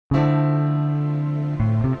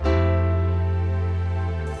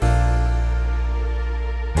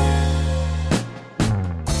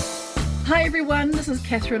everyone, this is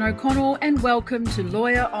Catherine O'Connell and welcome to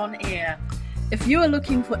Lawyer on Air. If you are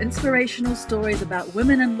looking for inspirational stories about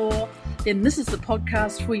women in law, then this is the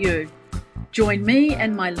podcast for you. Join me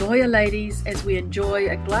and my lawyer ladies as we enjoy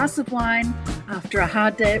a glass of wine after a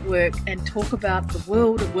hard day at work and talk about the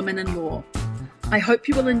world of women in law. I hope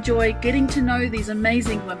you will enjoy getting to know these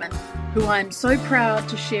amazing women who I am so proud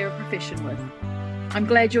to share a profession with. I'm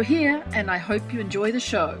glad you're here and I hope you enjoy the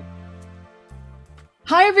show.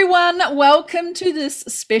 Hi everyone, welcome to this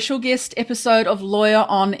special guest episode of Lawyer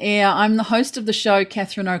on Air. I'm the host of the show,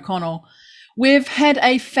 Catherine O'Connell. We've had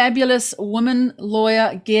a fabulous woman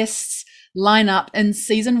lawyer guests line up in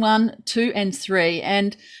season 1, 2, and 3,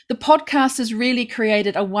 and the podcast has really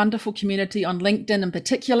created a wonderful community on LinkedIn in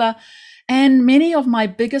particular, and many of my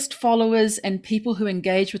biggest followers and people who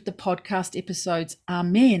engage with the podcast episodes are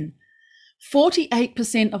men.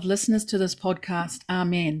 48% of listeners to this podcast are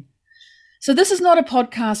men. So this is not a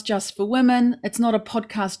podcast just for women. It's not a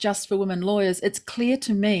podcast just for women lawyers. It's clear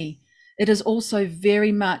to me it is also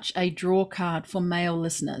very much a draw card for male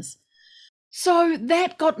listeners. So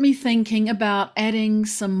that got me thinking about adding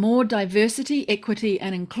some more diversity, equity,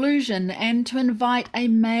 and inclusion, and to invite a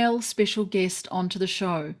male special guest onto the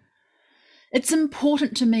show. It's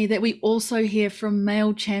important to me that we also hear from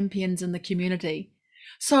male champions in the community.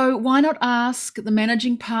 So why not ask the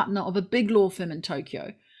managing partner of a big law firm in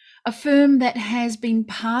Tokyo, a firm that has been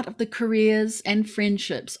part of the careers and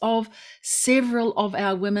friendships of several of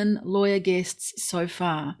our women lawyer guests so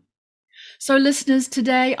far. So listeners,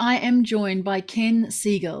 today I am joined by Ken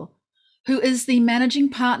Siegel, who is the managing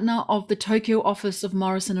partner of the Tokyo office of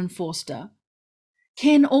Morrison & Forster.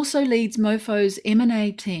 Ken also leads Mofo's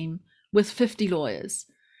M&A team with 50 lawyers.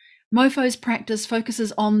 Mofo's practice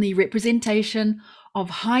focuses on the representation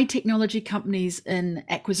of high technology companies in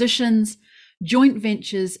acquisitions, joint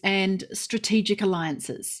ventures, and strategic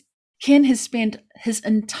alliances. Ken has spent his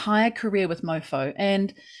entire career with Mofo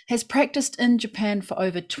and has practiced in Japan for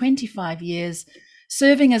over 25 years,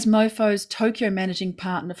 serving as Mofo's Tokyo managing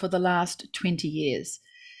partner for the last 20 years.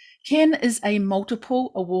 Ken is a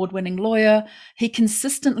multiple award-winning lawyer. He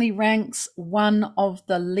consistently ranks one of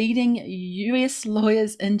the leading US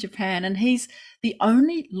lawyers in Japan, and he's the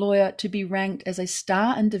only lawyer to be ranked as a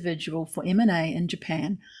star individual for M&A in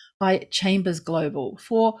Japan by Chambers Global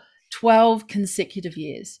for 12 consecutive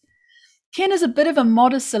years. Ken is a bit of a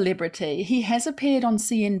modest celebrity. He has appeared on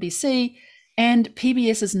CNBC and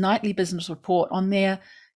PBS's Nightly Business Report on their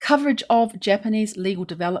coverage of Japanese legal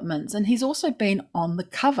developments, and he's also been on the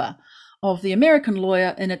cover of The American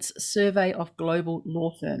Lawyer in its survey of global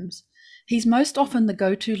law firms. He's most often the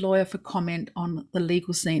go-to lawyer for comment on the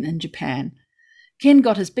legal scene in Japan. Ken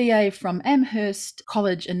got his BA from Amherst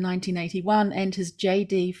College in 1981 and his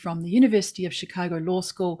JD from the University of Chicago Law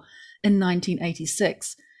School in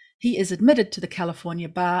 1986. He is admitted to the California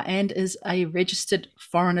Bar and is a registered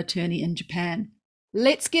foreign attorney in Japan.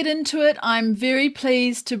 Let's get into it. I'm very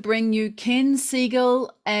pleased to bring you Ken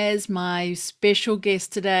Siegel as my special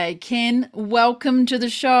guest today. Ken, welcome to the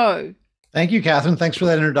show. Thank you, Catherine. Thanks for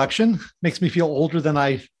that introduction. Makes me feel older than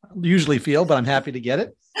I usually feel, but I'm happy to get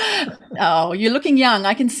it. Oh, you're looking young.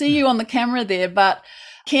 I can see you on the camera there, but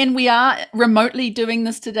Ken, we are remotely doing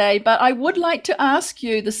this today, but I would like to ask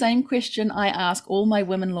you the same question I ask all my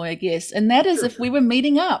women lawyer guests, and that is, sure, if we were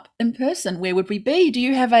meeting up in person, where would we be? Do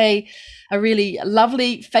you have a really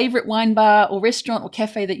lovely favorite wine bar or restaurant or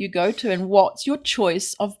cafe that you go to, and what's your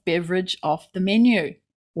choice of beverage off the menu?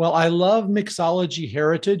 Well, I love Mixology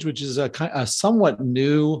Heritage, which is a somewhat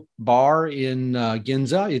new bar in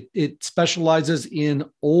Ginza. It specializes in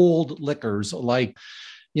old liquors, like,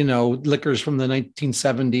 liquors from the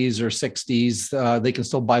 1970s or 60s. They can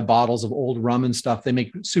still buy bottles of old rum and stuff. They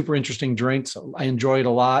make super interesting drinks. I enjoy it a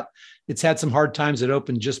lot. It's had some hard times. It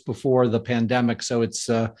opened just before the pandemic, so it's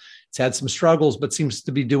had some struggles, but seems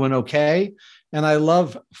to be doing okay. And I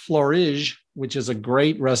love Florige, which is a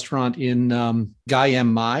great restaurant in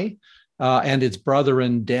Gayem Mai, and its brother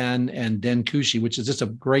in Den and Den Kushi, which is just a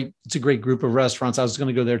great group of restaurants. I was going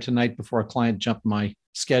to go there tonight before a client jumped my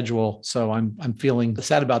schedule, so I'm feeling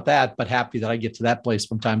sad about that, but happy that I get to that place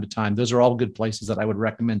from time to time. Those are all good places that I would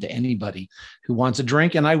recommend to anybody who wants a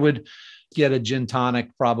drink, and I would get a gin tonic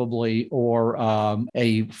probably, or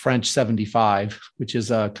a French 75, which is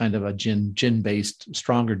a kind of a gin-based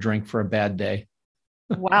stronger drink for a bad day.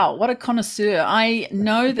 Wow, what a connoisseur. I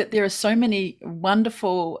know that there are so many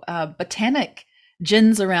wonderful botanic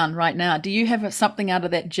gins around right now. Do you have something out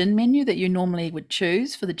of that gin menu that you normally would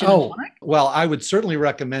choose for the gin and tonic? Well, I would certainly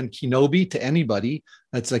recommend Kinobi to anybody.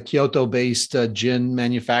 That's a Kyoto-based gin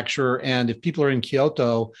manufacturer. And if people are in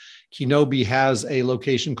Kyoto, Kinobi has a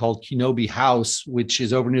location called Kinobi House, which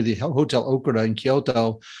is over near the Hotel Okura in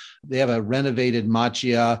Kyoto. They have a renovated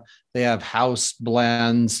matcha. They have house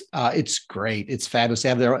blends. It's great. It's fabulous. They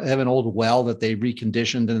have an old well that they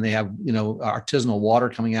reconditioned, and they have, artisanal water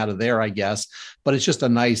coming out of there, I guess. But it's just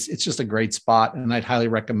a great spot. And I'd highly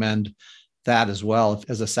recommend that as well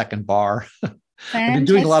as a second bar. I've been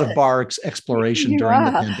doing a lot of bar exploration during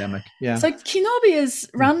the pandemic. Yeah. So Kinobi is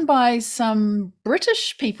run by some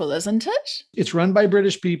British people, isn't it? It's run by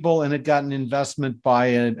British people, and it got an investment by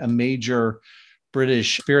a major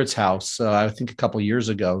British spirits house, I think a couple of years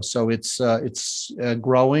ago. So it's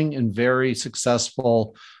growing and very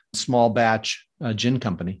successful small batch gin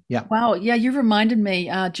company. Yeah. Wow. Yeah, you reminded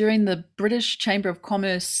me during the British Chamber of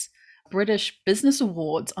Commerce British Business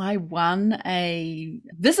Awards, I won a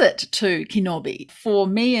visit to Kinobi for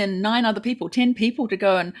me and 9 other people, 10 people to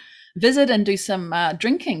go and visit and do some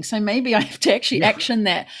drinking. So maybe I have to actually action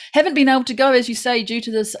that. Haven't been able to go, as you say, due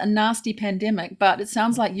to this nasty pandemic, but it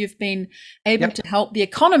sounds like you've been able to help the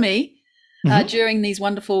economy during these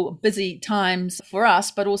wonderful busy times for us,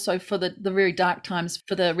 but also for the very dark times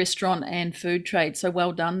for the restaurant and food trade. So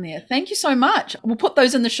well done there. Thank you so much. We'll put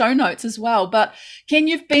those in the show notes as well. But Ken,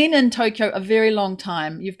 you've been in Tokyo a very long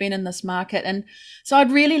time. You've been in this market. And so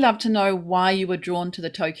I'd really love to know why you were drawn to the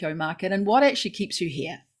Tokyo market and what actually keeps you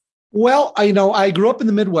here. Well, I grew up in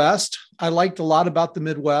the Midwest. I liked a lot about the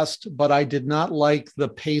Midwest, but I did not like the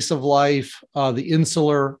pace of life, the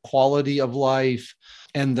insular quality of life,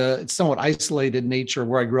 and the somewhat isolated nature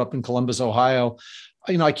where I grew up in Columbus, Ohio.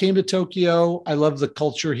 I came to Tokyo. I love the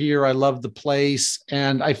culture here. I love the place.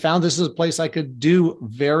 And I found this is a place I could do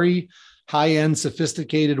very high-end,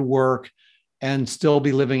 sophisticated work and still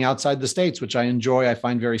be living outside the States, which I enjoy. I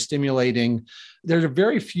find very stimulating. There are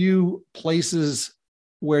very few places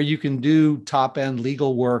where you can do top-end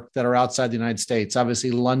legal work that are outside the United States.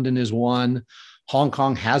 Obviously, London is one. Hong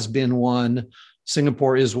Kong has been one.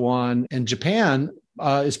 Singapore is one. And Japan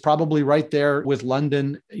is probably right there with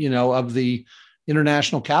London, of the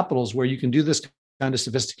international capitals where you can do this kind of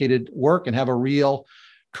sophisticated work and have a real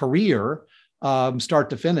career,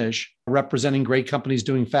 start to finish, representing great companies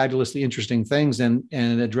doing fabulously interesting things and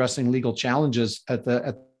addressing legal challenges at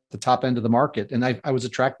the top end of the market. And I was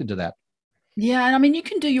attracted to that. Yeah, and I mean, you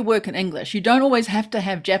can do your work in English. You don't always have to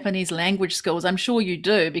have Japanese language skills. I'm sure you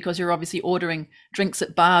do because you're obviously ordering drinks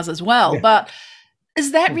at bars as well. Yeah. But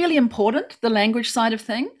is that really important, the language side of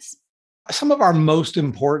things? Some of our most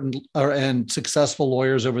important and successful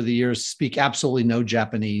lawyers over the years speak absolutely no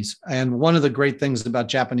Japanese. And one of the great things about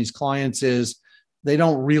Japanese clients is they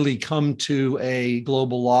don't really come to a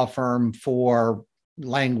global law firm for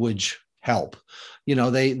language help.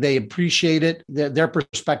 They appreciate it. Their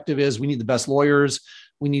perspective is we need the best lawyers.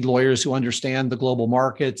 We need lawyers who understand the global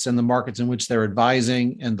markets and the markets in which they're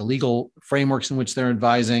advising and the legal frameworks in which they're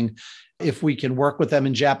advising. If we can work with them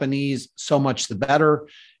in Japanese, so much the better.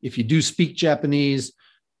 If you do speak Japanese,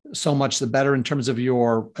 so much the better in terms of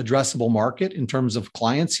your addressable market, in terms of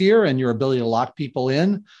clients here and your ability to lock people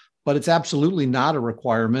in. But it's absolutely not a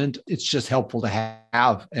requirement. It's just helpful to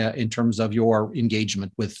have in terms of your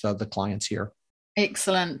engagement with the clients here.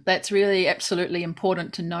 Excellent. That's really absolutely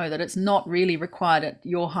important to know that it's not really required at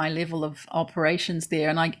your high level of operations there.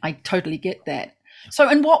 And I totally get that. So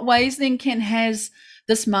in what ways then, Ken, has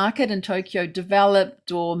this market in Tokyo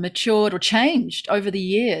developed or matured or changed over the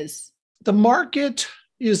years? The market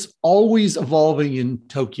is always evolving in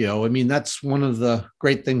Tokyo. I mean, that's one of the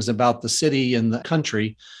great things about the city and the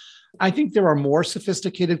country. I think there are more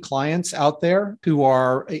sophisticated clients out there who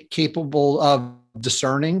are capable of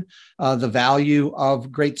discerning the value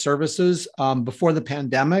of great services. Before the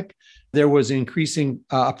pandemic, there was increasing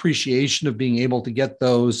appreciation of being able to get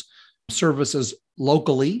those services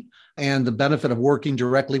locally and the benefit of working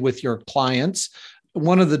directly with your clients.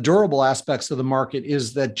 One of the durable aspects of the market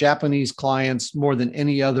is that Japanese clients, more than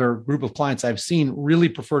any other group of clients I've seen, really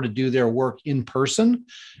prefer to do their work in person.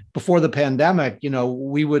 Before the pandemic,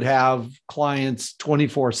 we would have clients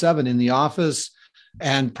 24/7 in the office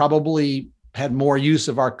and probably had more use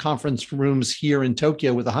of our conference rooms here in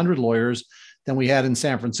Tokyo with 100 lawyers than we had in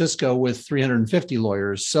San Francisco with 350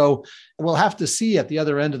 lawyers. So we'll have to see at the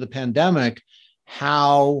other end of the pandemic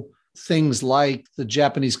how things like the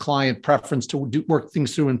Japanese client preference to work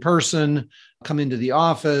things through in person, come into the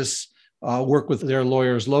office, work with their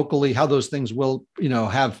lawyers locally, how those things will,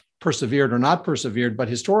 have persevered or not persevered, but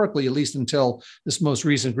historically, at least until this most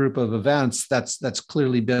recent group of events, that's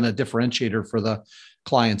clearly been a differentiator for the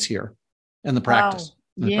clients here and the Wow. practice.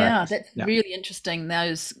 Yeah, that's Yeah. really interesting.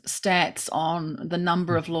 Those stats on the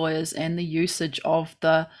number of lawyers and the usage of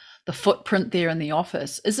the footprint there in the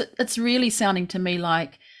office. It's really sounding to me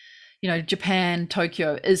like, Japan,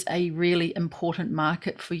 Tokyo is a really important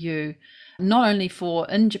market for you, not only for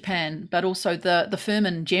in Japan, but also the firm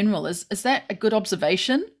in general. Is that a good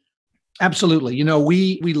observation? Absolutely.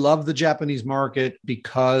 We love the Japanese market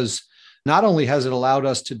because not only has it allowed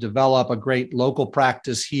us to develop a great local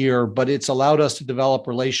practice here, but it's allowed us to develop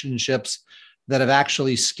relationships that have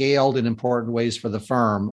actually scaled in important ways for the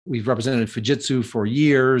firm. We've represented Fujitsu for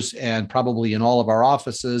years and probably in all of our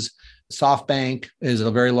offices. SoftBank is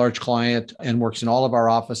a very large client and works in all of our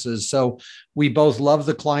offices. So we both love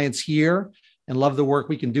the clients here and love the work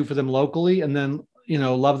we can do for them locally. And then,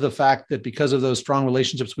 love the fact that because of those strong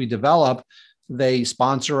relationships we develop, they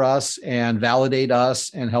sponsor us and validate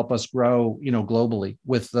us and help us grow, globally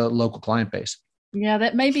with the local client base. Yeah,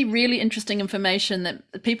 that may be really interesting information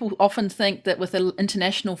that people often think that with an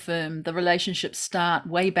international firm, the relationships start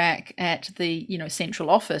way back at the, central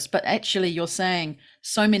office. But actually, you're saying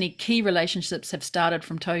so many key relationships have started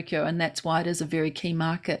from Tokyo, and that's why it is a very key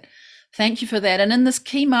market. Thank you for that. And in this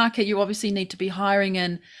key market, you obviously need to be hiring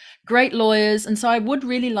in great lawyers. And so I would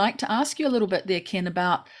really like to ask you a little bit there, Ken,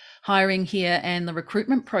 about hiring here and the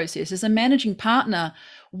recruitment process. As a managing partner,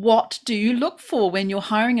 what do you look for when you're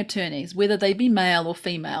hiring attorneys, whether they be male or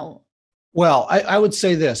female? Well, I would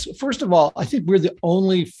say this. First of all, I think we're the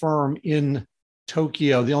only firm in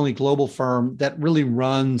Tokyo, the only global firm that really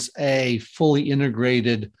runs a fully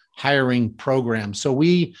integrated hiring program. So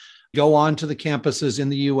we go on to the campuses in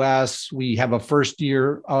the US. We have a first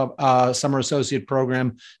year summer associate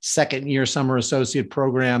program, second year summer associate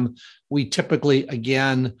program. We typically,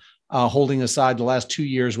 again, holding aside the last 2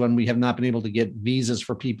 years when we have not been able to get visas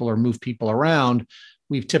for people or move people around,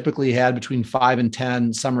 we've typically had between 5 and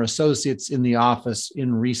 10 summer associates in the office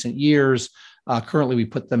in recent years. Currently, we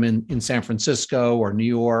put them in San Francisco or New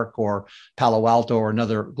York or Palo Alto or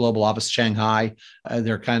another global office, Shanghai.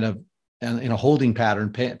 They're kind of in a holding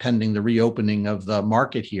pattern pending the reopening of the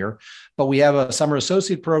market here. But we have a summer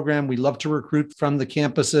associate program. We love to recruit from the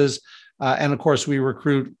campuses. And of course, we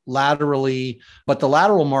recruit laterally, but the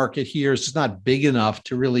lateral market here is just not big enough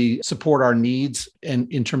to really support our needs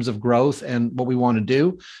in terms of growth and what we want to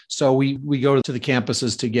do. So we go to the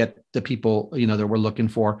campuses to get the people, that we're looking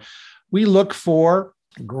for. We look for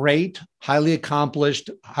great, highly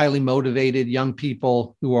accomplished, highly motivated young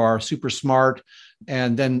people who are super smart.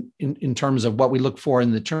 And then in terms of what we look for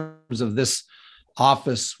in the terms of this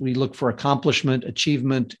office, we look for accomplishment,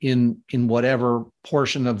 achievement in whatever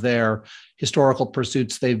portion of their historical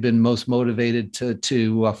pursuits they've been most motivated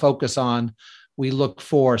to focus on. We look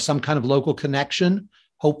for some kind of local connection,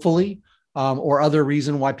 hopefully, or other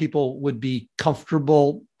reason why people would be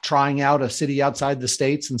comfortable trying out a city outside the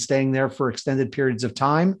States and staying there for extended periods of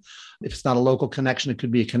time. If it's not a local connection, it could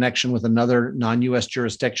be a connection with another non-US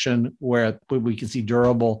jurisdiction where we can see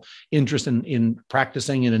durable interest in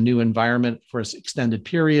practicing in a new environment for an extended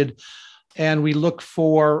period. And we look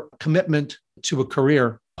for commitment to a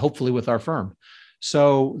career, hopefully with our firm.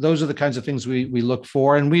 So those are the kinds of things we look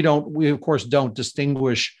for. And we of course don't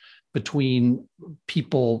distinguish between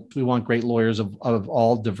people. We want great lawyers of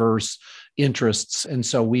all diverse interests. And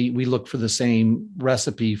so we look for the same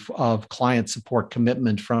recipe of client support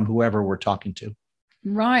commitment from whoever we're talking to.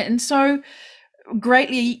 Right. And so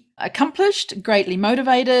greatly accomplished, greatly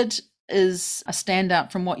motivated is a standout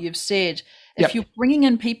from what you've said. If you're bringing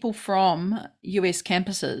in people from US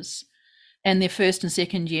campuses and their first and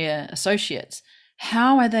second year associates,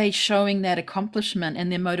 how are they showing that accomplishment and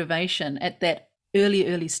their motivation at that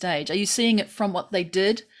early stage? Are you seeing it from what they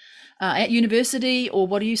did at university, or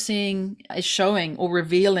what are you seeing as showing or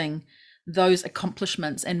revealing those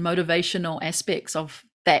accomplishments and motivational aspects of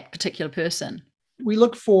that particular person? We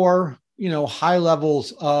look for, high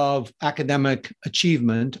levels of academic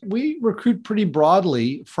achievement. We recruit pretty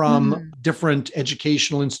broadly from different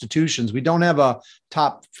educational institutions. We don't have a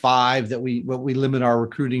top 5 that we limit our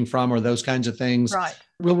recruiting from or those kinds of things. Right.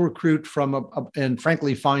 We'll recruit from and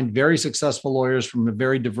frankly find very successful lawyers from a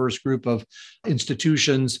very diverse group of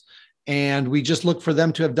institutions. And we just look for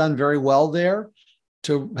them to have done very well there,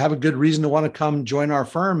 to have a good reason to want to come join our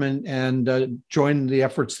firm and join the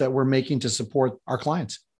efforts that we're making to support our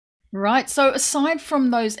clients. Right. So aside from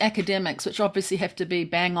those academics, which obviously have to be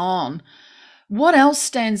bang on, what else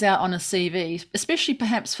stands out on a CV, especially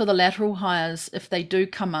perhaps for the lateral hires if they do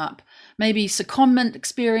come up? maybe secondment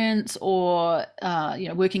experience or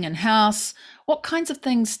working in house? What kinds of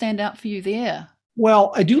things stand out for you there?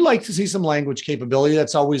 Well, I do like to see some language capability.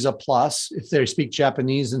 That's always a plus. If they speak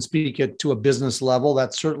Japanese and speak it to a business level,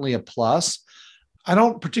 that's certainly a plus. I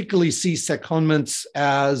don't particularly see secondments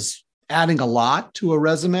as adding a lot to a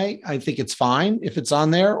resume. I think it's fine if it's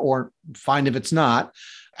on there, or fine if it's not.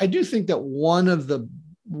 I do think that one of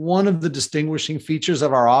the distinguishing features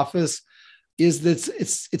of our office is that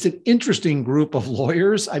it's an interesting group of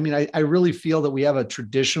lawyers. I mean, I really feel that we have a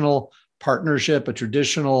traditional partnership, a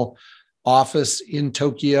traditional office in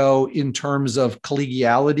Tokyo in terms of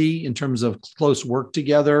collegiality, in terms of close work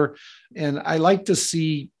together. And I like to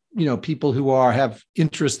see, people who have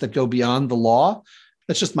interests that go beyond the law.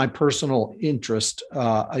 That's just my personal interest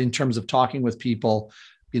in terms of talking with people.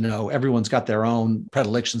 Everyone's got their own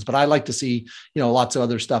predilections, but I like to see, lots of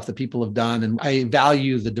other stuff that people have done. And I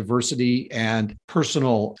value the diversity and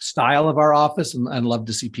personal style of our office, and love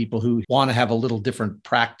to see people who want to have a little different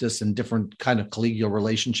practice and different kind of collegial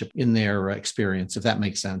relationship in their experience, if that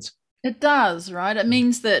makes sense. It does, right? It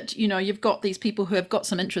means that, you've got these people who have got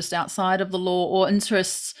some interests outside of the law or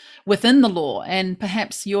interests within the law, and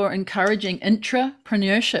perhaps you're encouraging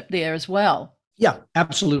intrapreneurship there as well. Yeah,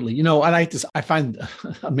 absolutely. I find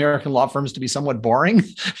American law firms to be somewhat boring,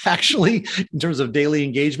 actually, in terms of daily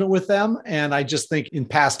engagement with them. And I just think in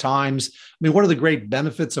past times, one of the great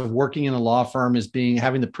benefits of working in a law firm is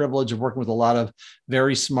having the privilege of working with a lot of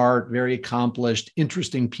very smart, very accomplished,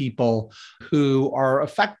 interesting people who are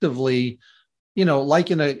effectively, like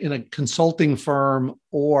in a consulting firm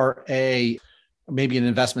or maybe an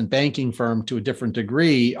investment banking firm to a different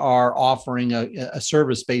degree, are offering a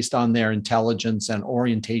service based on their intelligence and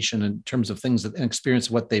orientation in terms of things and experience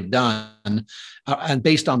of what they've done, and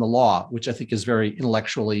based on the law, which I think is very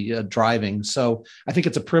intellectually driving. So I think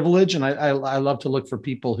it's a privilege, and I love to look for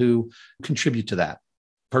people who contribute to that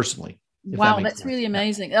personally. Wow, that's really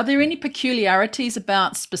amazing. Are there any peculiarities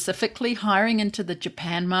about specifically hiring into the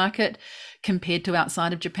Japan market compared to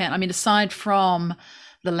outside of Japan? I mean, aside from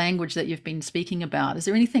the language that you've been speaking about, is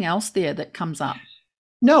there anything else there that comes up?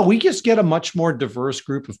 No, we just get a much more diverse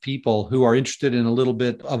group of people who are interested in a little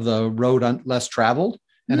bit of the road less traveled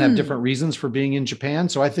and have different reasons for being in Japan.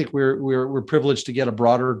 So I think we're privileged to get a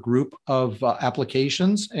broader group of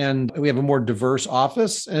applications, and we have a more diverse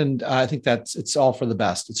office. And I think it's all for the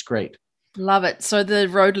best. It's great. Love it. So the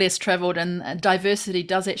road less traveled and diversity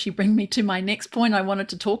does actually bring me to my next point I wanted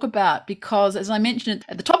to talk about, because as I mentioned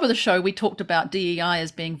at the top of the show, we talked about DEI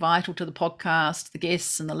as being vital to the podcast, the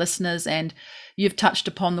guests and the listeners, and you've touched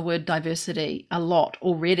upon the word diversity a lot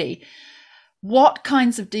already. What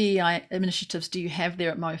kinds of DEI initiatives do you have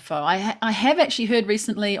there at MoFo? I have actually heard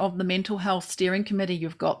recently of the mental health steering committee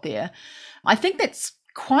you've got there. I think that's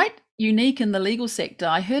quite unique in the legal sector.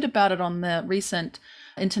 I heard about it on the recent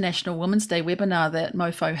International Women's Day webinar that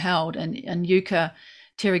MoFo held, and Yuka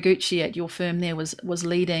Teriguchi at your firm there was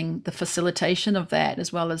leading the facilitation of that,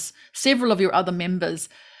 as well as several of your other members.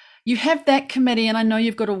 You have that committee, and I know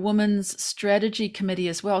you've got a women's strategy committee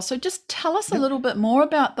as well. So just tell us a little bit more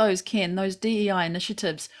about those, Ken, those DEI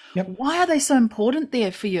initiatives. Yep. Why are they so important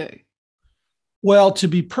there for you? Well, to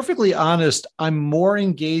be perfectly honest, I'm more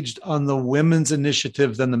engaged on the women's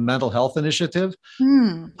initiative than the mental health initiative.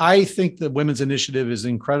 I think the women's initiative is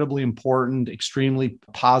incredibly important, extremely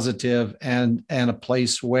positive, and a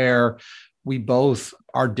place where we both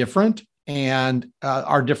are different, and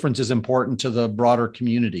our difference is important to the broader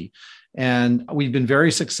community. And we've been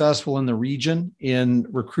very successful in the region in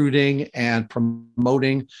recruiting and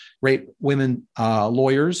promoting great women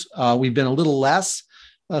lawyers. We've been a little less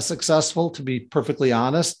successful, to be perfectly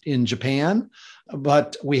honest, in Japan,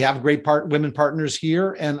 but we have great women partners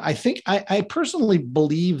here. And I think I personally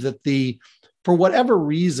believe that for whatever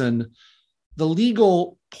reason, the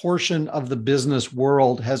legal portion of the business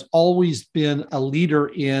world has always been a leader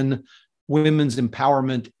in women's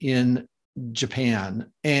empowerment in Japan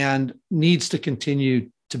and needs to continue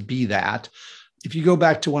to be that. If you go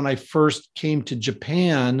back to when I first came to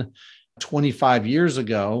Japan 25 years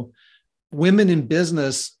ago, women in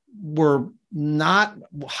business were not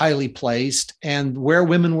highly placed, and where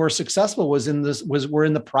women were successful were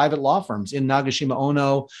in the private law firms, in Nagashima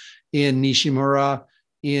Ono, in Nishimura,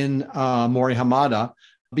 in Mori Hamada,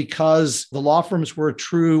 because the law firms were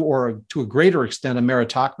true, or to a greater extent, a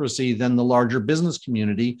meritocracy than the larger business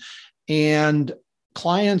community. And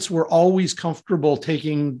clients were always comfortable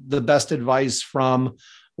taking the best advice from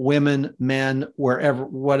women, men,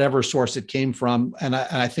 whatever source it came from. And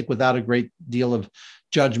I think without a great deal of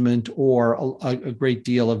judgment or a great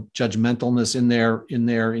deal of judgmentalness in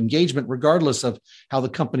their engagement, regardless of how the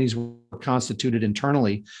companies were constituted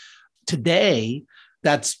internally. Today,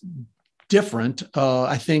 that's different.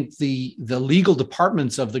 I think the legal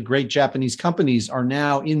departments of the great Japanese companies are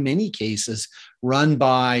now, in many cases, run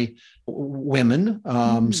by women.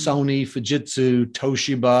 Sony, Fujitsu,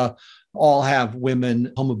 Toshiba all have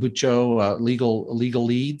women homobucho legal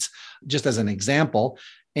leads, just as an example.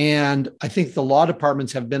 And I think the law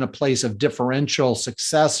departments have been a place of differential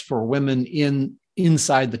success for women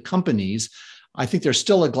inside the companies. I think there's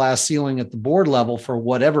still a glass ceiling at the board level for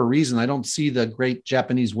whatever reason. I don't see the great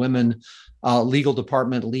Japanese women legal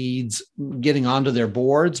department leads getting onto their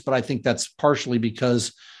boards, but I think that's partially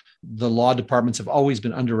because the law departments have always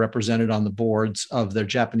been underrepresented on the boards of their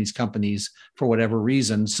Japanese companies for whatever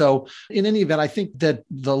reason. So in any event, I think that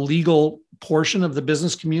the legal portion of the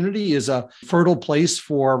business community is a fertile place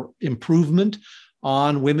for improvement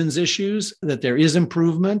on women's issues, that there is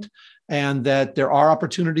improvement, and that there are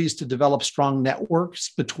opportunities to develop strong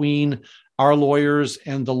networks between our lawyers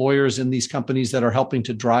and the lawyers in these companies that are helping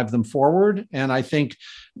to drive them forward. And I think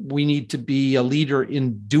we need to be a leader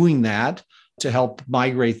in doing that to help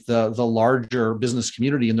migrate the larger business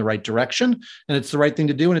community in the right direction. And it's the right thing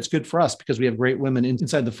to do. And it's good for us because we have great women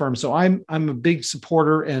inside the firm. So I'm a big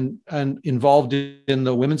supporter and involved in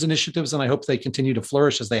the women's initiatives. And I hope they continue to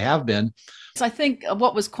flourish as they have been. So I think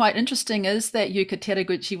what was quite interesting is that Yuka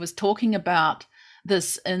Teraguchi was talking about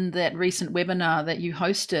this in that recent webinar that you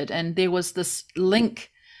hosted. And there was this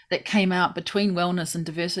link that came out between wellness and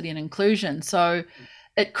diversity and inclusion. So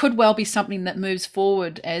it could well be something that moves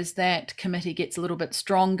forward as that committee gets a little bit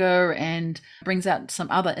stronger and brings out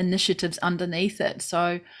some other initiatives underneath it.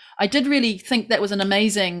 So I did really think that was an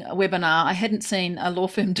amazing webinar. I hadn't seen a law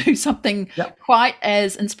firm do something quite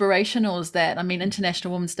as inspirational as that. I mean,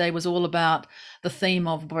 International Women's Day was all about the theme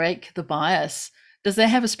of break the bias. Does that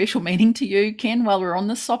have a special meaning to you, Ken, while we're on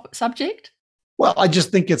this subject? Well, I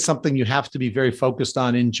just think it's something you have to be very focused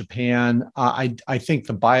on in Japan. I think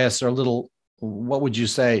the bias are a little, what would you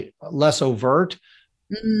say, less overt,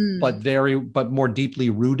 but more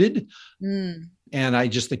deeply rooted. And I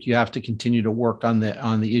just think you have to continue to work on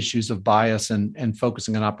the issues of bias and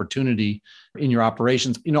focusing on opportunity in your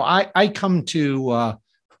operations. You know, I come to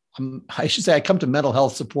mental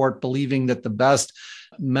health support believing that the best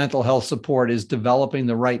mental health support is developing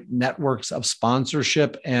the right networks of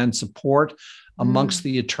sponsorship and support amongst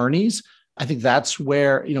the attorneys. I think that's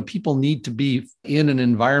where, people need to be in an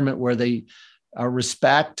environment where they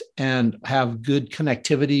respect and have good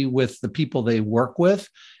connectivity with the people they work with.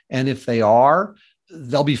 And if they are,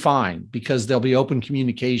 they'll be fine because there'll be open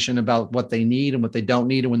communication about what they need and what they don't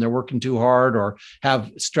need, and when they're working too hard or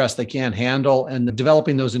have stress they can't handle. And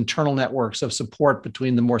developing those internal networks of support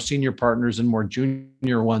between the more senior partners and more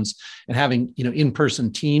junior ones, and having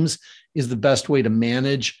in-person teams is the best way to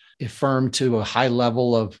manage a firm to a high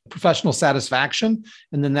level of professional satisfaction.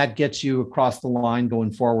 And then that gets you across the line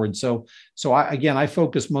going forward. So I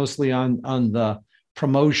focus mostly on the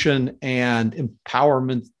promotion and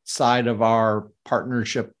empowerment side of our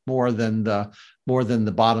partnership more than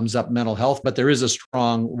the bottoms up mental health. But there is a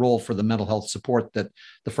strong role for the mental health support that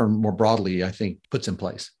the firm more broadly, I think, puts in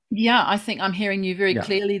place. Yeah, I think I'm hearing you very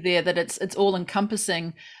clearly there that it's all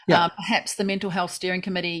encompassing. Perhaps the Mental Health Steering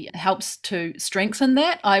Committee helps to strengthen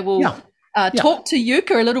that. I will talk to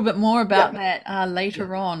Yuka a little bit more about that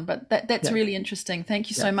later on, but that's really interesting. Thank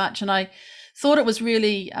you so much. And I thought it was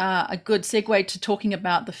really a good segue to talking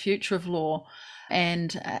about the future of law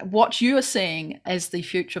and what you are seeing as the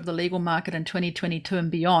future of the legal market in 2022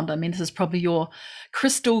 and beyond. I mean, this is probably your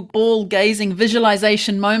crystal ball gazing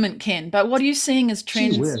visualization moment, Ken, but what are you seeing as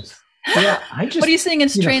trends? What are you seeing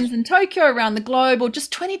as trends in Tokyo, around the globe, or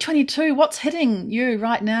just 2022? What's hitting you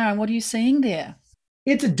right now and what are you seeing there?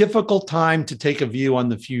 It's a difficult time to take a view on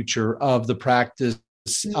the future of the practice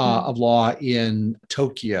of law in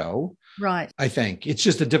Tokyo. Right. I think it's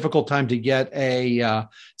just a difficult time to get a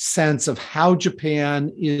sense of how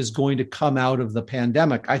Japan is going to come out of the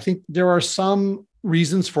pandemic. I think there are some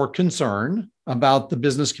reasons for concern about the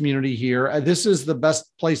business community here. This is the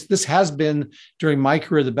best place. This has been, during my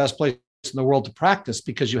career, the best place in the world to practice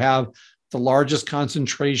because you have the largest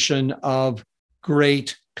concentration of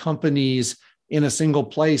great companies in a single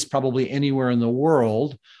place, probably anywhere in the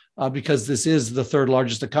world, because this is the third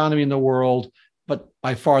largest economy in the world, but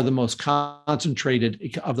by far the most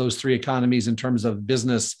concentrated of those three economies in terms of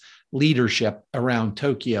business leadership around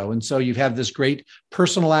Tokyo. And so you have this great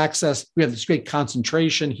personal access. We have this great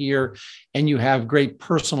concentration here, and you have great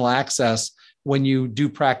personal access when you do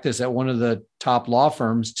practice at one of the top law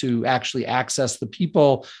firms to actually access the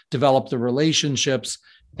people, develop the relationships,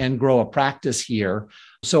 and grow a practice here.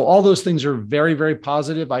 So all those things are very, very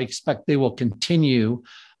positive. I expect they will continue.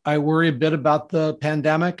 I worry a bit about the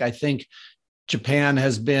pandemic. I think Japan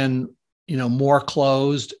has been, more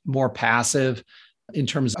closed, more passive in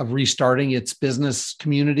terms of restarting its business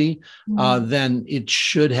community than it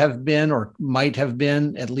should have been or might have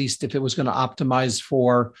been, at least if it was going to optimize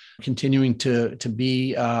for continuing to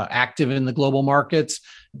be active in the global markets.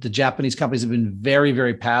 The Japanese companies have been very,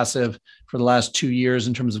 very passive for the last 2 years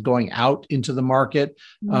in terms of going out into the market.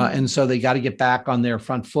 And so they got to get back on their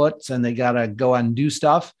front foot and they got to go and do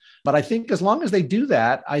stuff. But I think as long as they do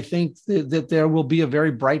that, I think that there will be a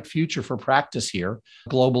very bright future for practice here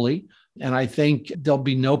globally. And I think there'll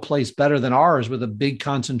be no place better than ours with a big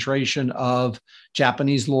concentration of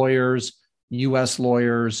Japanese lawyers, US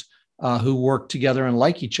lawyers who work together and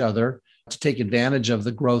like each other to take advantage of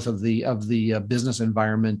the growth of the business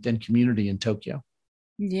environment and community in Tokyo.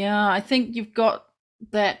 Yeah, I think you've got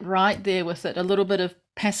that right there with it. A little bit of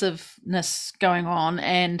passiveness going on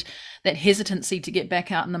and that hesitancy to get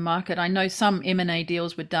back out in the market. I know some M&A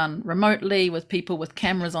deals were done remotely with people with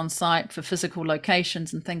cameras on site for physical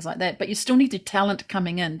locations and things like that, but you still need the talent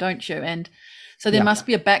coming in, don't you? And so there must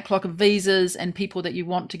be a backlog of visas and people that you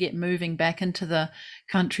want to get moving back into the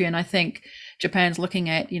country. And I think Japan's looking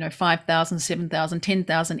at, 5,000, 7,000,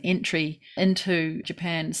 10,000 entry into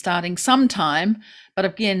Japan starting sometime. But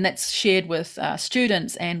again, that's shared with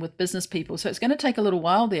students and with business people. So it's going to take a little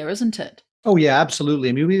while there, isn't it? Oh yeah, absolutely.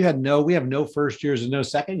 I mean, we have no first years and no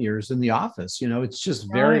second years in the office. It's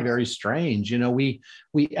just very, very strange. We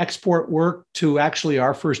export work to actually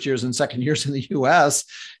our first years and second years in the US,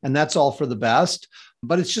 and that's all for the best.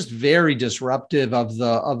 But it's just very disruptive of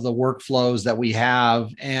the workflows that we have.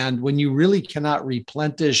 And when you really cannot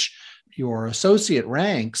replenish your associate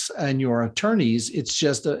ranks and your attorneys, it's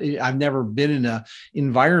just I've never been in an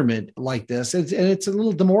environment like this. And it's a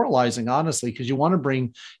little demoralizing, honestly, because you want to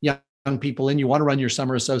bring young people in, you want to run your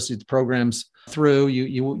summer associate programs through,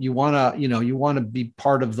 you want to be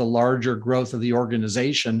part of the larger growth of the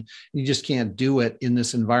organization. You just can't do it in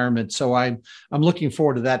this environment. So I'm looking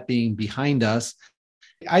forward to that being behind us.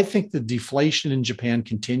 I think the deflation in Japan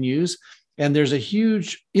continues, and there's a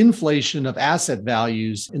huge inflation of asset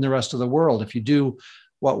values in the rest of the world. If you do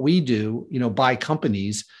what we do, buy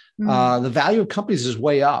companies, the value of companies is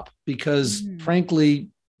way up because frankly,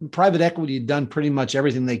 private equity had done pretty much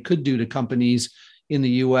everything they could do to companies in the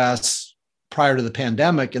US prior to the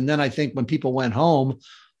pandemic. And then I think when people went home,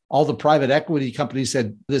 all the private equity companies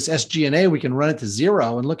said, this SG&A, we can run it to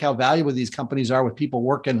zero. And look how valuable these companies are with people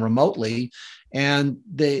working remotely. And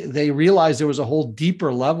they realized there was a whole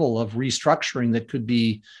deeper level of restructuring that could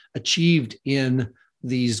be achieved in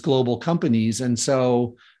these global companies. And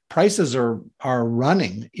so prices are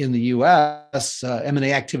running in the U.S.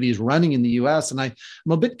 M&A activity is running in the U.S. And I'm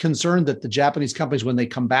a bit concerned that the Japanese companies, when they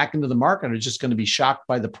come back into the market, are just going to be shocked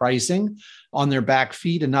by the pricing on their back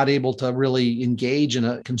feet and not able to really engage in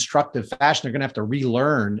a constructive fashion. They're going to have to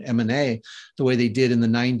relearn M&A the way they did in the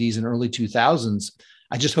 90s and early 2000s.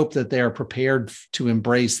 I just hope that they are prepared to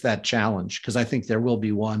embrace that challenge, because I think there will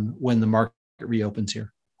be one when the market reopens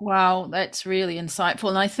here. Wow, that's really insightful.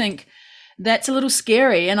 And I think that's a little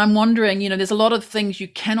scary. And I'm wondering, there's a lot of things you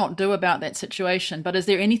cannot do about that situation, but is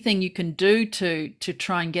there anything you can do to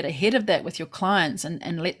try and get ahead of that with your clients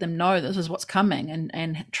and let them know this is what's coming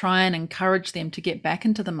and try and encourage them to get back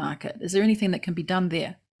into the market? Is there anything that can be done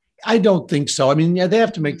there? I don't think so. I mean, they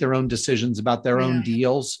have to make their own decisions about their own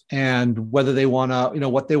deals and whether they want to,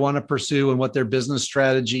 what they want to pursue and what their business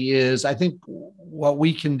strategy is. I think what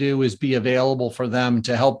we can do is be available for them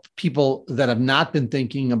to help people that have not been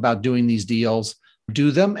thinking about doing these deals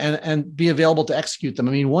do them and be available to execute them.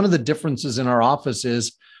 I mean, one of the differences in our office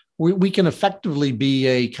is we can effectively be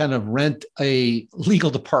a kind of rent a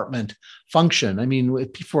legal department function. I mean,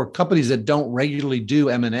 for companies that don't regularly do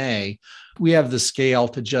M&A, we have the scale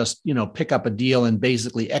to just, pick up a deal and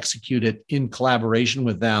basically execute it in collaboration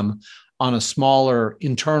with them on a smaller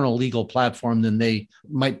internal legal platform than they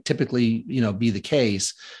might typically, be the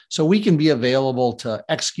case. So we can be available to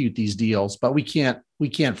execute these deals, but we can't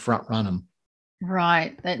front run them.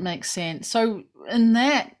 Right. That makes sense. So in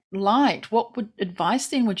that light, what advice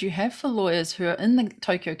then would you have for lawyers who are in the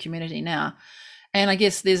Tokyo community now? And I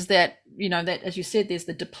guess there's that, that, as you said, there's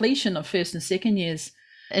the depletion of first and second years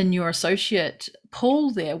in your associate pool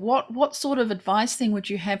there. What sort of advice then would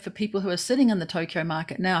you have for people who are sitting in the Tokyo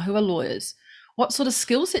market now, who are lawyers? What sort of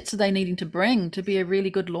skill sets are they needing to bring to be a really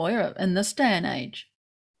good lawyer in this day and age?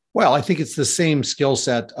 Well, I think it's the same skill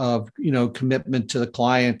set of, commitment to the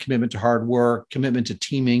client, commitment to hard work, commitment to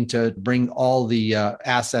teaming to bring all the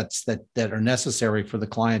assets that are necessary for the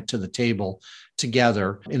client to the table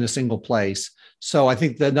together in a single place. So I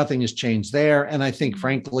think that nothing has changed there. And I think,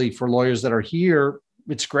 frankly, for lawyers that are here,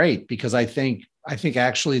 it's great because I think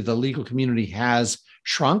actually the legal community has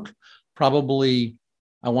shrunk probably,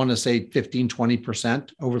 I want to say 15,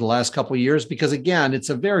 20% over the last couple of years, because again, it's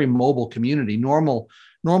a very mobile community. Normal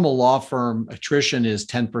law firm attrition is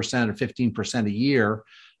 10% or 15% a year.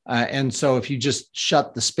 And so if you just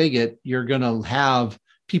shut the spigot, you're going to have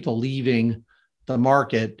people leaving the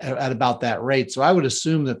market at about that rate. So I would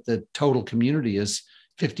assume that the total community is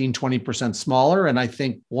 15, 20% smaller. And I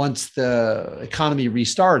think once the economy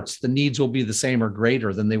restarts, the needs will be the same or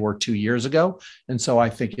greater than they were 2 years ago. And so I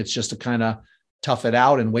think it's just to kind of tough it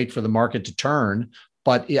out and wait for the market to turn.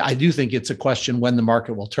 But I do think it's a question when the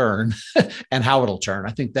market will turn and how it'll turn.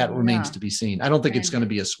 I think that remains to be seen. I don't think it's going to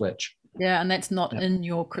be a switch. Yeah, and that's not in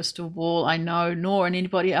your crystal ball, I know, nor in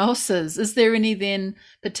anybody else's. Is there any then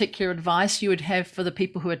particular advice you would have for the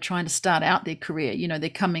people who are trying to start out their career? You know, they're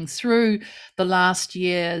coming through the last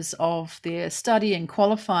years of their study and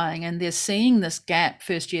qualifying, and they're seeing this gap,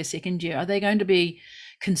 first year, second year. Are they going to be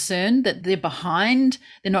concerned that they're behind?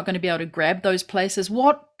 They're not going to be able to grab those places?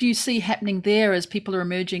 What do you see happening there as people are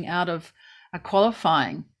emerging out of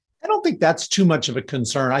qualifying? I don't think that's too much of a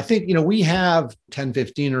concern. I think, we have 10,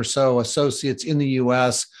 15 or so associates in the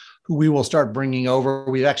US who we will start bringing over.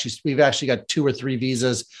 We've actually got 2 or 3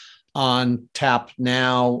 visas on tap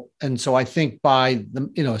now. And so I think by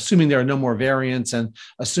the, assuming there are no more variants and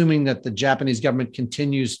assuming that the Japanese government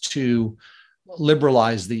continues to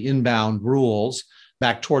liberalize the inbound rules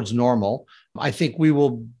back towards normal, I think we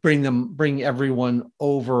will bring everyone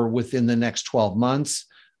over within the next 12 months.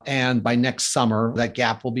 And by next summer, that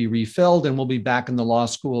gap will be refilled and we'll be back in the law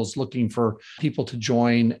schools looking for people to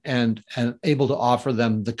join and able to offer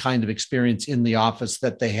them the kind of experience in the office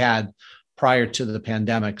that they had prior to the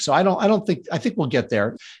pandemic. So I think we'll get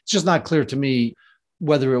there. It's just not clear to me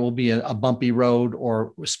whether it will be a bumpy road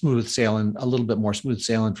or a little bit more smooth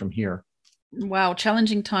sailing from here. Wow,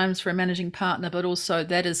 challenging times for a managing partner, but also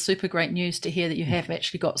that is super great news to hear that you have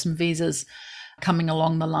actually got some visas coming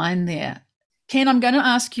along the line there. Ken, I'm going to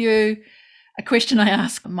ask you a question I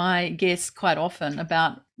ask my guests quite often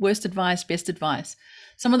about worst advice, best advice.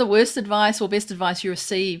 Some of the worst advice or best advice you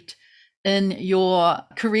received in your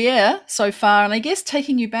career so far, and I guess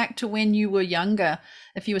taking you back to when you were younger,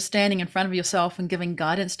 if you were standing in front of yourself and giving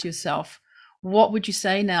guidance to yourself, what would you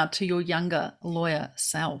say now to your younger lawyer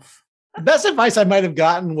self? The best advice I might have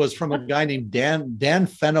gotten was from a guy named Dan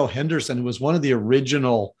Fenno Henderson, who was one of the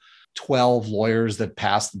original 12 lawyers that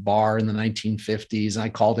passed the bar in the 1950s. And I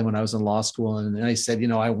called him when I was in law school and I said,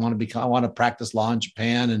 I want to practice law in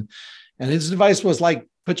Japan. And his advice was like,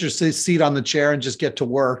 put your seat on the chair and just get to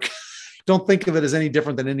work. Don't think of it as any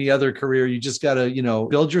different than any other career. You just got to,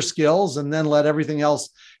 build your skills and then let everything else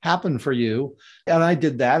happen for you. And I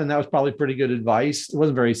did that. And that was probably pretty good advice. It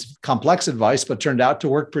wasn't very complex advice, but turned out to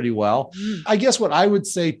work pretty well. I guess what I would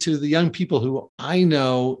say to the young people who I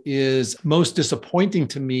know is most disappointing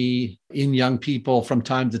to me in young people from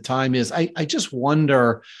time to time is I just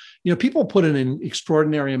wonder, people put in an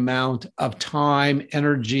extraordinary amount of time,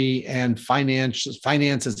 energy, and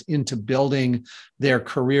finances into building their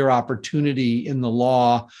career opportunity in the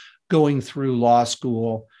law, going through law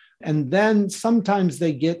school. And then sometimes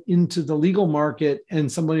they get into the legal market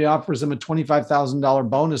and somebody offers them a $25,000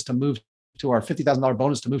 bonus to move to our $50,000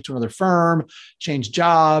 bonus to move to another firm, change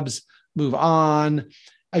jobs, move on.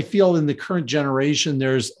 I feel in the current generation,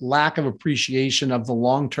 there's lack of appreciation of the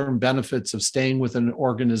long-term benefits of staying with an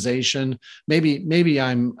organization. Maybe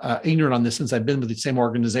I'm ignorant on this since I've been with the same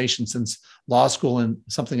organization since law school and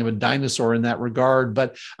something of a dinosaur in that regard.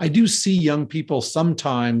 But I do see young people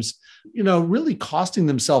sometimes, really costing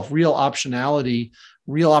themselves real optionality,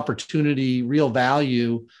 real opportunity, real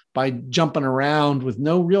value by jumping around with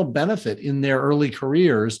no real benefit in their early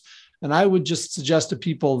careers. And I would just suggest to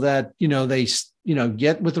people that, they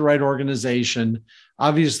get with the right organization,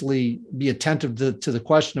 obviously be attentive to the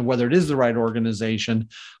question of whether it is the right organization.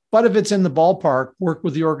 But if it's in the ballpark, work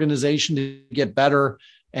with the organization to get better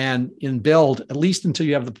and build, at least until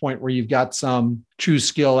you have the point where you've got some true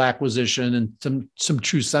skill acquisition and some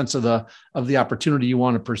true sense of the opportunity you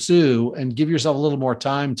want to pursue, and give yourself a little more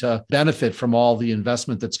time to benefit from all the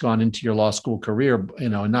investment that's gone into your law school career,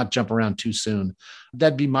 and not jump around too soon.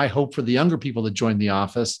 That'd be my hope for the younger people that join the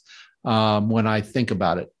office when I think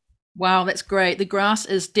about it. Wow, that's great. The grass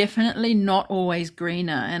is definitely not always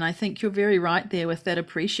greener. And I think you're very right there with that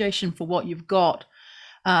appreciation for what you've got.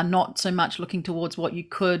 Not so much looking towards what you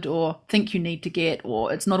could or think you need to get,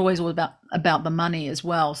 or it's not always all about the money as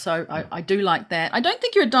well. So I do like that. I don't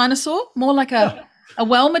think you're a dinosaur, more like a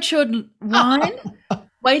well-matured wine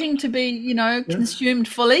waiting to be, consumed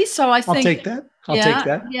fully. So I think I'll take that. I'll take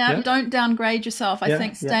that. Yeah. Don't downgrade yourself. I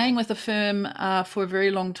think yeah. staying with a firm for a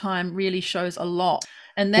very long time really shows a lot.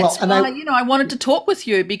 And that's Well, and why, I wanted to talk with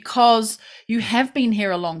you, because you have been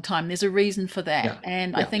here a long time. There's a reason for that. Yeah,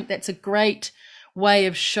 and I think that's a great way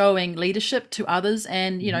of showing leadership to others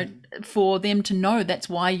and, for them to know that's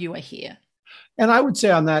why you are here. And I would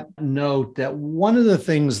say on that note that one of the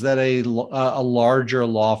things that a larger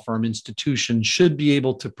law firm institution should be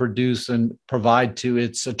able to produce and provide to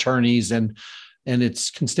its attorneys and its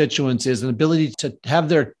constituents is an ability to have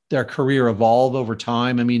their career evolve over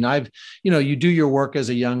time. I mean, you do your work as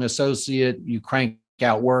a young associate, you crank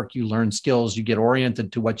out work, you learn skills, you get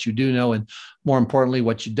oriented to what you do know, and more importantly,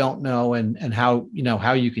 what you don't know, and how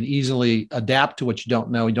you can easily adapt to what you don't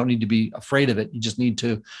know. You don't need to be afraid of it. You just need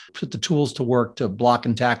to put the tools to work to block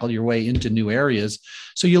and tackle your way into new areas.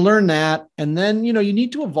 So you learn that. And then, you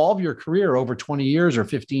need to evolve your career over 20 years or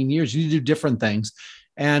 15 years. You do different things.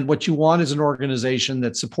 And what you want is an organization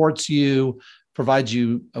that supports you, provides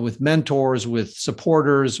you with mentors, with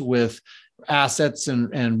supporters, with assets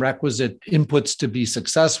and requisite inputs to be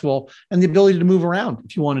successful, and the ability to move around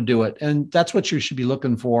if you want to do it. And that's what you should be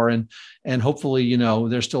looking for. And hopefully,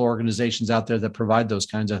 there's still organizations out there that provide those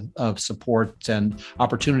kinds of support and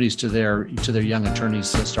opportunities to their young attorneys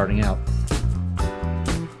starting out.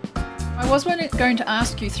 I was going to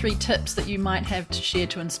ask you 3 tips that you might have to share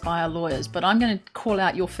to inspire lawyers, but I'm going to call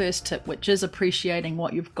out your first tip, which is appreciating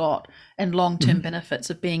what you've got and long-term benefits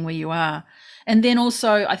of being where you are. And then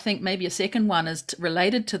also, I think maybe a second one is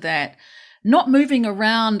related to that, not moving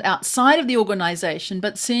around outside of the organization,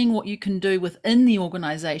 but seeing what you can do within the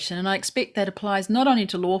organization. And I expect that applies not only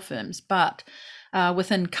to law firms, but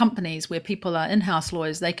within companies where people are in-house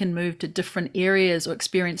lawyers, they can move to different areas or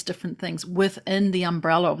experience different things within the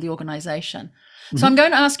umbrella of the organization. Mm-hmm. So I'm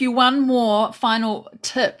going to ask you one more final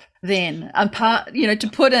tip then, to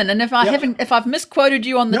put in. And if I've misquoted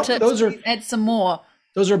you on the tips, add some more.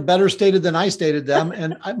 Those are better stated than I stated them.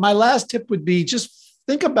 And my last tip would be just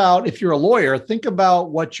think about, if you're a lawyer, think about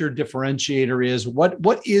what your differentiator is.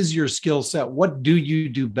 What is your skill set? What do you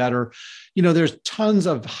do better? There's tons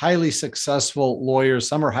of highly successful lawyers.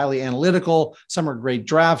 Some are highly analytical. Some are great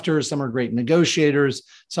drafters. Some are great negotiators.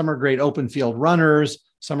 Some are great open field runners.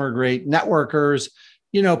 Some are great networkers.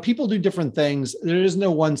 People do different things. There is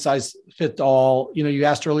no one size fits all. You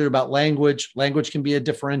asked earlier about language. Language can be a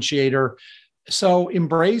differentiator. So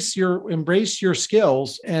embrace your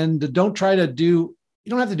skills, and don't try to do, you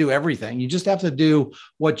don't have to do everything. You just have to do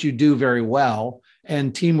what you do very well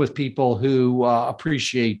and team with people who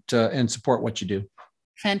appreciate and support what you do.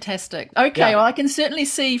 Fantastic. Okay. Yeah. Well, I can certainly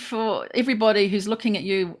see for everybody who's looking at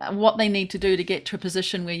you what they need to do to get to a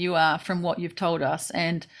position where you are from what you've told us.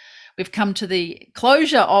 And we've come to the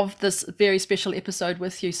closure of this very special episode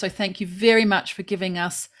with you. So thank you very much for giving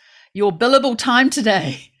us your billable time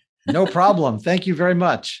today. No problem. Thank you very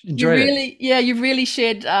much. Enjoyed it. Yeah, you've really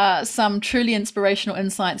shared some truly inspirational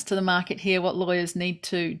insights to the market here, what lawyers need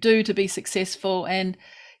to do to be successful, and,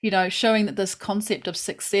 showing that this concept of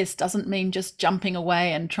success doesn't mean just jumping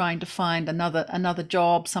away and trying to find another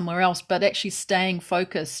job somewhere else, but actually staying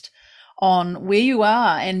focused on where you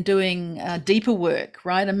are and doing deeper work,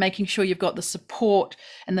 right? And making sure you've got the support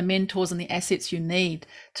and the mentors and the assets you need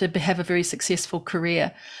to have a very successful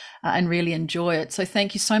career. And really enjoy it. So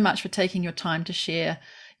thank you so much for taking your time to share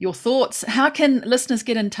your thoughts. How can listeners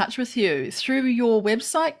get in touch with you? Through your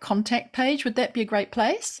website contact page? Would that be a great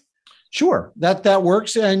place? Sure, that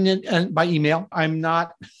works. And by email. I'm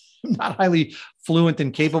not highly fluent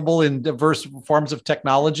and capable in diverse forms of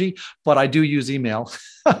technology, but I do use email.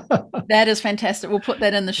 That is fantastic. We'll put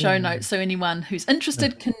that in the show notes so anyone who's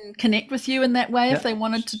interested can connect with you in that way if they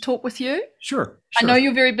wanted to talk with you. Sure. I know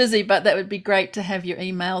you're very busy, but that would be great to have your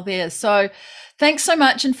email there. So thanks so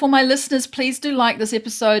much. And for my listeners, please do like this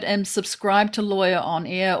episode and subscribe to Lawyer on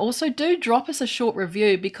Air. Also, do drop us a short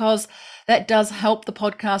review, because that does help the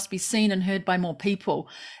podcast be seen and heard by more people.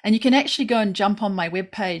 And you can actually go and jump on my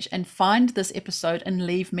webpage and find this episode and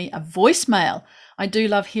leave me a voicemail. I do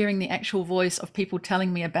love hearing the actual voice of people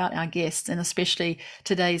telling me about our guests, and especially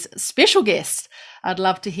today's special guest. I'd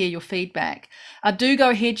love to hear your feedback. Do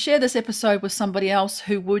go ahead, share this episode with somebody else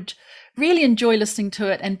who would really enjoy listening to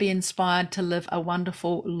it and be inspired to live a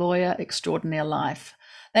wonderful lawyer extraordinaire life.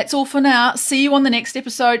 That's all for now. See you on the next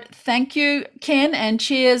episode. Thank you, Ken, and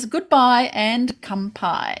cheers, goodbye, and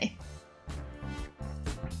kampai.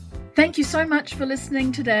 Thank you so much for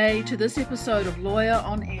listening today to this episode of Lawyer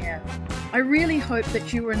on Air. I really hope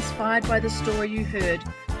that you were inspired by the story you heard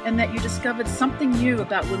and that you discovered something new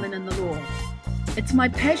about women in the law. It's my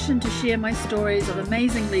passion to share my stories of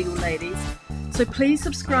amazing legal ladies So please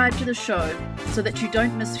subscribe to the show so that you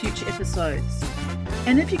don't miss future episodes.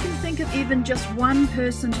 And if you can think of even just one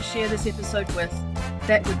person to share this episode with,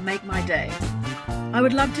 that would make my day. I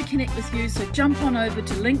would love to connect with you, so jump on over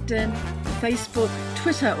to LinkedIn, Facebook,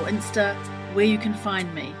 Twitter or Insta, where you can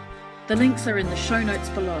find me. The links are in the show notes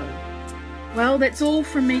below. Well, that's all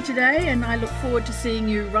from me today, and I look forward to seeing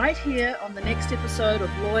you right here on the next episode of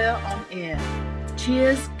Lawyer on Air.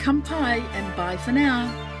 Cheers, kampai, and bye for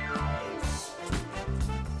now.